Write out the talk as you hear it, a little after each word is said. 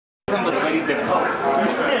might be difficult.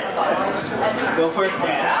 Go for a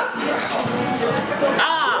stab.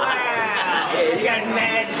 Ah! Wow. You guys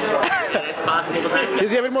mad? It's possible to make.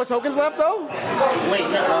 Does he have any more tokens left though? Wait,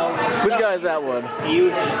 no. Which guy is that one? You.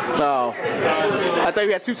 No. I thought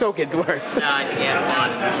you had 2 tokens worth. No, I think he had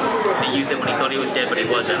one. He used it when he thought he was dead, but he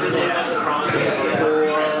wasn't.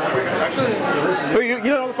 Actually, you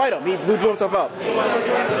don't have to fight him. He blew himself up.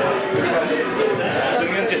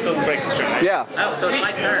 Just breaks his turn, right? Yeah. Oh, so it's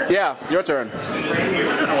my turn. Yeah, your turn. I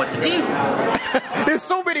don't know what to do. There's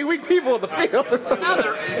so many weak people in the field. No,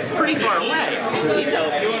 they're pretty far away.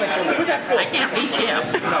 I can't reach him.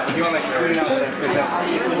 No, you want to clean out there because that's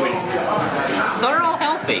easily waiting. They're all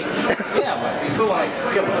healthy. Yeah, but you still want to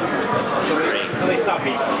kill them. So they stop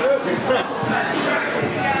me.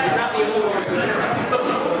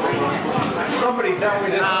 Somebody tell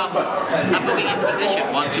me this. I'm moving in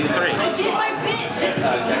position. 1, 2, 3.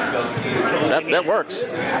 That works.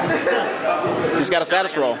 He's got a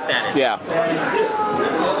status roll. Status. Yeah.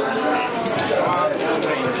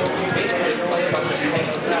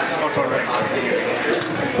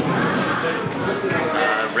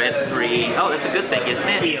 Red 3. Oh, that's a good thing, isn't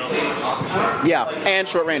it? Yeah, and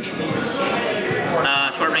short range.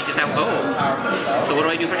 Short range is out. Oh. So what do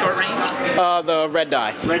I do for short range? The red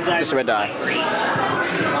die. Red die. Just a red die.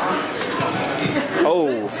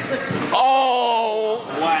 Oh. Oh!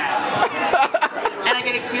 Wow. And I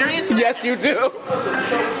get experience? Yes, you do.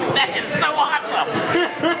 That is so awesome.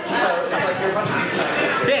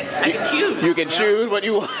 6. I can choose. You can choose what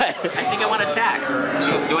you want. I think I want to attack.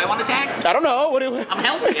 Do I want to attack? I don't know. What do you... I'm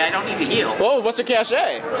healthy. I don't need to heal. Whoa, what's your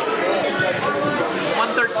cachet?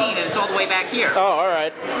 113, and it's all the way back here. Oh, all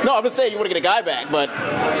right. No, I'm just saying you want to get a guy back, but...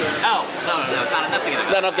 Oh, no, it's not enough to get a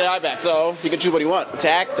guy. Not enough to get a guy back, so you can choose what you want.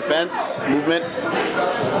 Attack, defense, movement.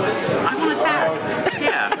 I want to attack.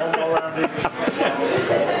 Yeah.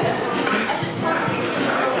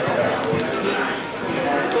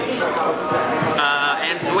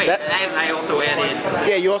 And wait, I also added...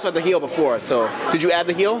 Yeah, you also had the heal before, so... Did you add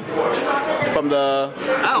the heal? From the 4-3?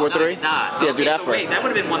 No, I did not. Yeah, Okay, do that so first. Wait, that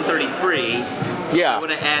would have been 133. Yeah. I would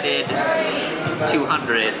have added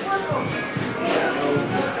 200.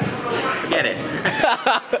 Forget it.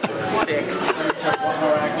 6.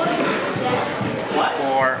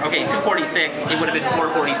 4. Okay, 246. It would have been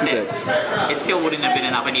 446. It still wouldn't have been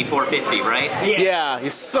enough. I need 450, right? Yeah, you're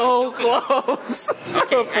so close.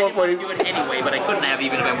 Okay, I didn't want to do it anyway, but I couldn't have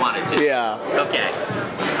even if I wanted to. Yeah. Okay.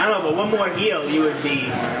 I don't know, but one more heal, you would be...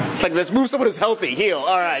 It's like, let's move someone who's healthy. Heal.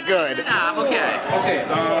 All right, good. Nah, I'm okay. Okay, I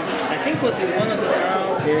think what we want to do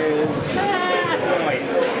now is...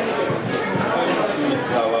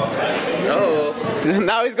 Oh.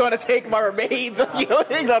 Now he's going to take my remains of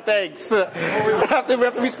healing. No thanks. We have to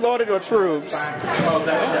be slaughtered to our troops.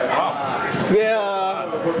 Yeah.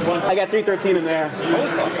 I got 313 in there.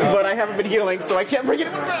 But I haven't been healing, so I can't bring it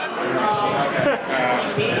in the back.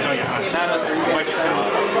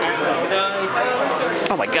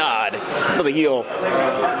 Oh my god. Another heal.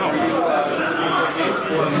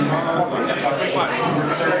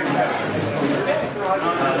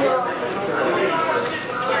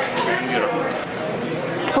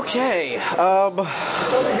 Okay,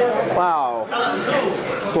 wow.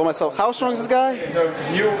 Blow myself. How strong is this guy?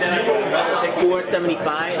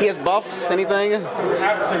 475. He has buffs, anything?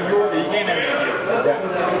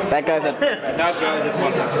 That guy's at... That guy's at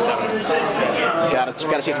 167.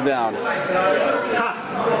 Gotta chase him down.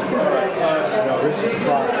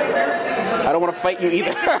 I don't want to fight you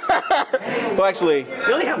either. Well, actually,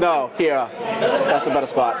 no, here. That's the better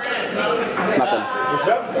spot. Nothing.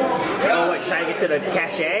 Oh, what, trying to get to the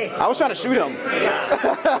cachet? I was trying to shoot him.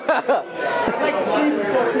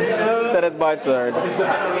 That is my turn.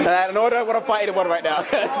 And I don't know what I want to fight anyone right now.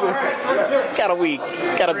 Kind of weak.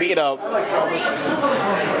 Gotta beat it up.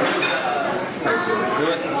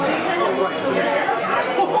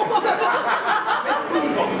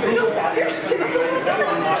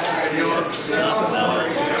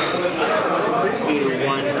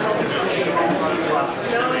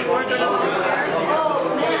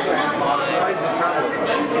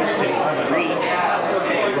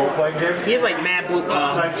 He has like mad blue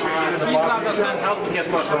claw. He has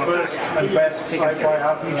plus 1 attack. He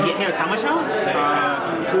has how much health?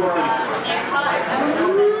 230.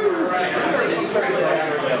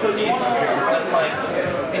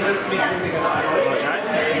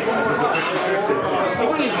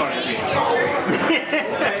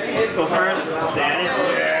 Go first. Status.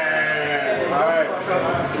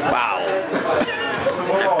 Wow.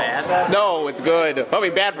 Bad. No, it's good. I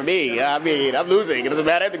mean, bad for me. I mean, I'm losing. It doesn't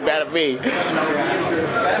matter. Anything bad for me.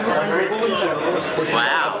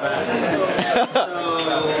 Wow.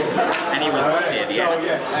 And he Yeah. So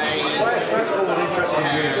yes, it's all an interesting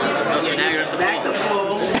game. Okay, now you're back to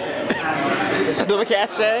full. Another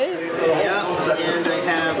cachet? Yeah, and I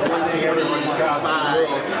have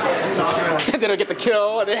 145. And then I get the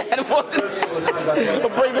kill, and then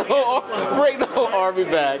bring the whole army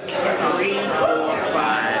back. 3, 4,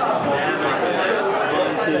 5, 7,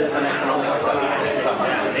 1, 2, 3, 4,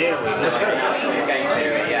 5. There we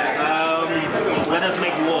go. Let us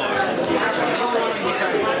make war.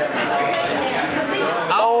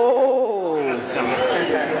 Oh! I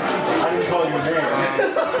didn't call you a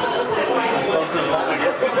name.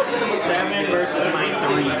 7 versus my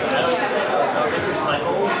 3.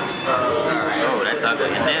 Alright, oh, that's ugly,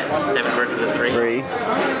 isn't it? 7 versus a 3. 3.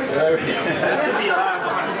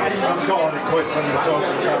 I'm calling it quits. I'm going to talk to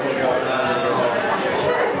the travel guy.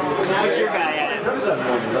 Where's your guy at? I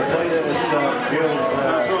played it. It's feels.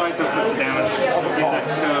 So I took 50 damage. He's at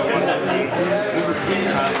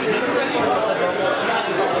 117.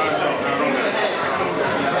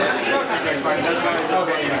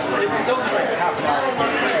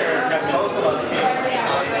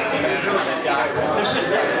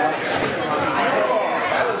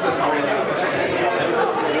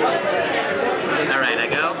 Alright, I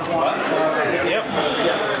go? Yep.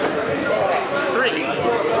 3.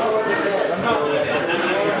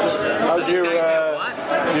 How's your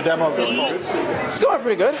demo going? It's going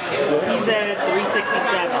pretty good. He's at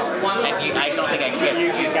 367. And I don't think I can get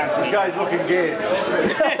You got this guy's looking gauged.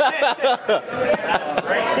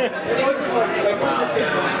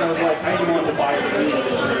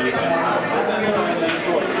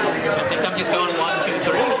 I think I'm just going 1, 2,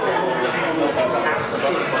 3.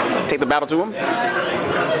 Take the battle to him.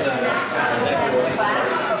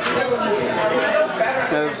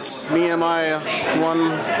 As me and my one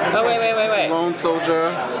Oh, wait. lone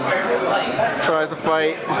soldier tries to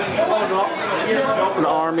fight an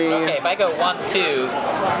army. Okay, if I go 1, 2,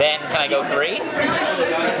 then can I go 3?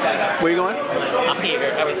 Where are you going? I'm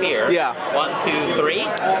here. I was here. Yeah. 1, 2, 3.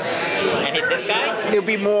 And hit this guy? It'll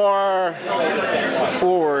be more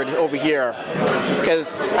forward over here.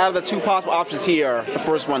 Because out of the 2 possible options here, the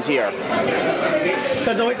first one's here.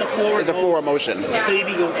 Because always a forward. It's a forward motion. So you'd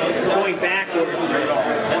be going backwards.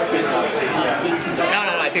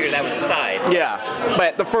 No, I figured that was the side. Yeah.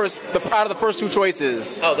 But out of the first 2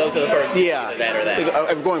 choices, Oh, those are the first two. yeah. Either that or that.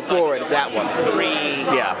 If going forward, it's that one. 3.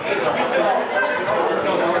 Yeah.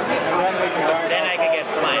 Then I can get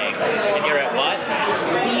flanked. And you're at what?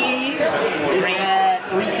 He is at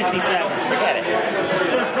 367. Forget it.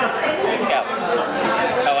 Let's go.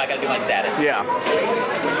 Oh, I gotta do my status. Yeah.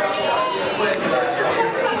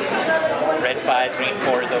 Red 5, green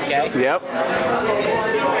 4 is okay? Yep.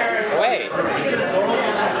 Wait.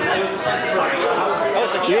 Oh,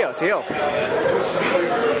 it's a heal. Yeah, it's heal.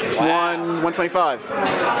 It's Wow. 125. 1,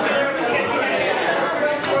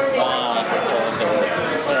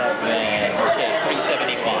 7. Okay,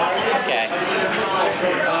 371. Okay.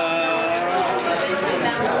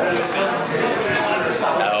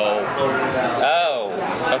 Oh.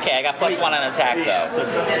 Okay, I got +1 on attack though. So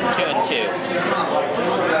it's 2 and 2.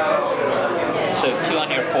 So 2 on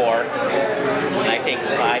your 4. And I take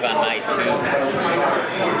 5 on my 2.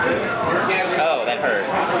 Oh, that hurt.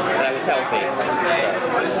 But I was healthy.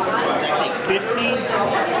 Take 50.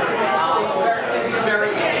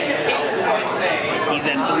 He's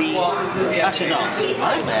at 3. Actually, no.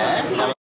 My bad.